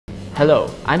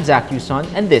Hello, I'm Zak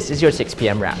Yuson, and this is your 6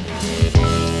 p.m. wrap.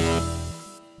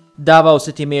 Davao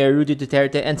City Mayor Rudy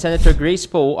Duterte and Senator Grace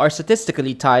Poe are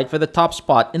statistically tied for the top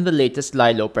spot in the latest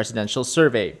Laylo presidential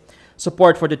survey.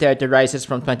 Support for Duterte rises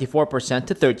from 24%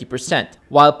 to 30%,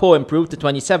 while Poe improved to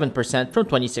 27% from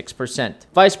 26%.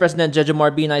 Vice President Jejomar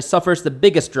Binay suffers the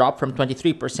biggest drop from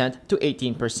 23% to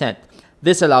 18%.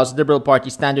 This allows Liberal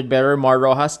Party standard-bearer Mar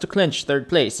Rojas to clinch third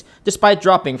place, despite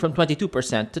dropping from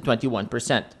 22% to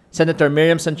 21%. Senator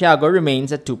Miriam Santiago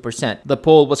remains at 2%. The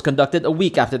poll was conducted a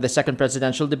week after the second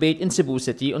presidential debate in Cebu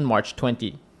City on March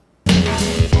 20.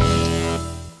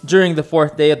 During the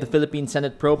fourth day of the Philippine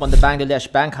Senate probe on the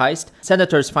Bangladesh bank heist,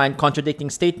 senators find contradicting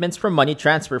statements from money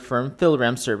transfer firm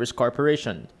PhilRem Service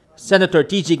Corporation. Senator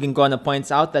T.G. Gingona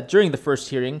points out that during the first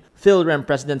hearing, PhilRem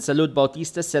President Salud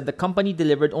Bautista said the company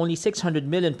delivered only 600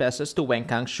 million pesos to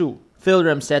Wengkang Shu.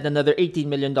 PhilRem said another $18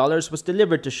 million was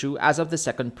delivered to Shu as of the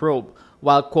second probe,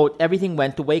 while, quote, everything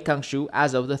went to Wengkang Shu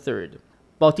as of the third.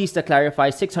 Bautista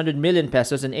clarifies 600 million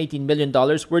pesos and $18 million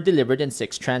were delivered in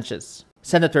 6 tranches.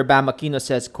 Senator Bam Aquino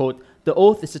says, quote, the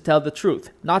oath is to tell the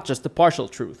truth, not just the partial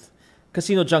truth.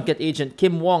 Casino junket agent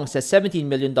Kim Wong says $17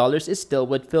 million is still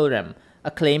with PhilRem,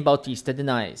 a claim Bautista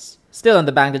denies. Still on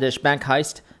the Bangladesh bank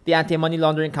heist, the Anti-Money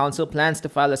Laundering Council plans to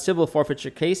file a civil forfeiture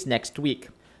case next week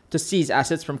to seize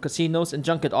assets from casinos and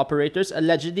junket operators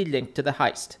allegedly linked to the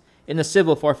heist. In a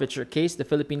civil forfeiture case, the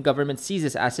Philippine government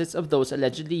seizes assets of those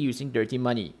allegedly using dirty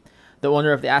money. The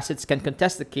owner of the assets can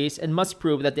contest the case and must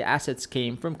prove that the assets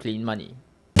came from clean money.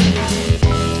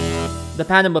 The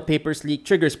Panama Papers leak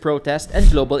triggers protest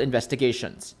and global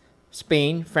investigations.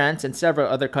 Spain, France, and several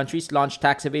other countries launched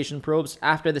tax evasion probes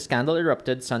after the scandal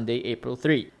erupted Sunday, April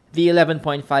 3. The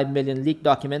 11.5 million leaked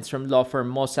documents from law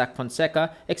firm Mossack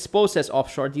Fonseca exposes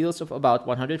offshore deals of about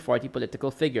 140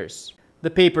 political figures. The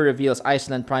paper reveals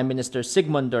Iceland Prime Minister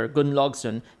Sigmundur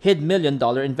Gunnlaugsson hid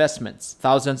million-dollar investments.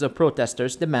 Thousands of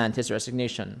protesters demand his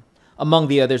resignation. Among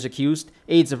the others accused,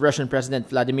 aides of Russian President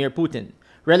Vladimir Putin,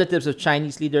 relatives of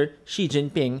Chinese leader Xi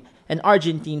Jinping, and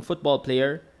Argentine football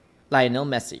player Lionel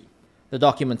Messi. The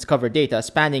documents cover data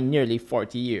spanning nearly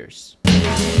 40 years.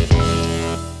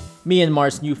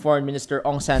 Myanmar's new Foreign Minister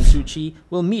Aung San Suu Kyi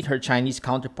will meet her Chinese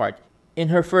counterpart in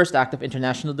her first act of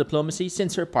international diplomacy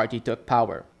since her party took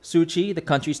power. Suu Kyi, the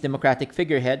country's democratic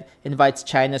figurehead, invites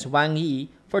China's Wang Yi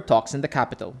for talks in the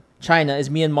capital. China is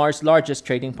Myanmar's largest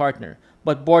trading partner,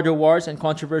 but border wars and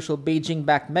controversial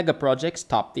Beijing-backed mega-projects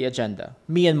top the agenda.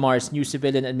 Myanmar's new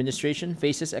civilian administration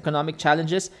faces economic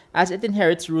challenges as it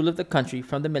inherits rule of the country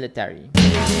from the military.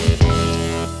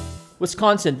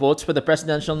 Wisconsin votes for the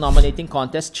presidential nominating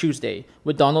contest Tuesday,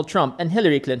 with Donald Trump and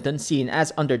Hillary Clinton seen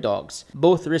as underdogs.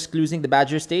 Both risk losing the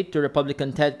Badger State to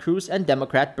Republican Ted Cruz and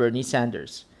Democrat Bernie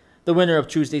Sanders. The winner of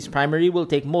Tuesday's primary will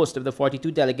take most of the 42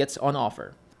 delegates on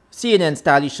offer. CNN's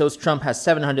tally shows Trump has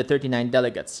 739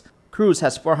 delegates, Cruz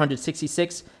has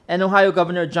 466, and Ohio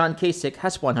Governor John Kasich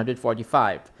has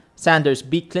 145. Sanders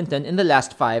beat Clinton in the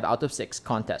last 5 out of 6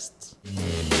 contests.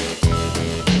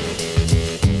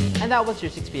 And that was your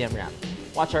 6 p.m. wrap.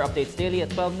 Watch our updates daily at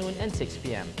 12 noon and 6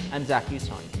 p.m. I'm Zak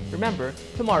Yuson. Remember,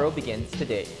 tomorrow begins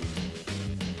today.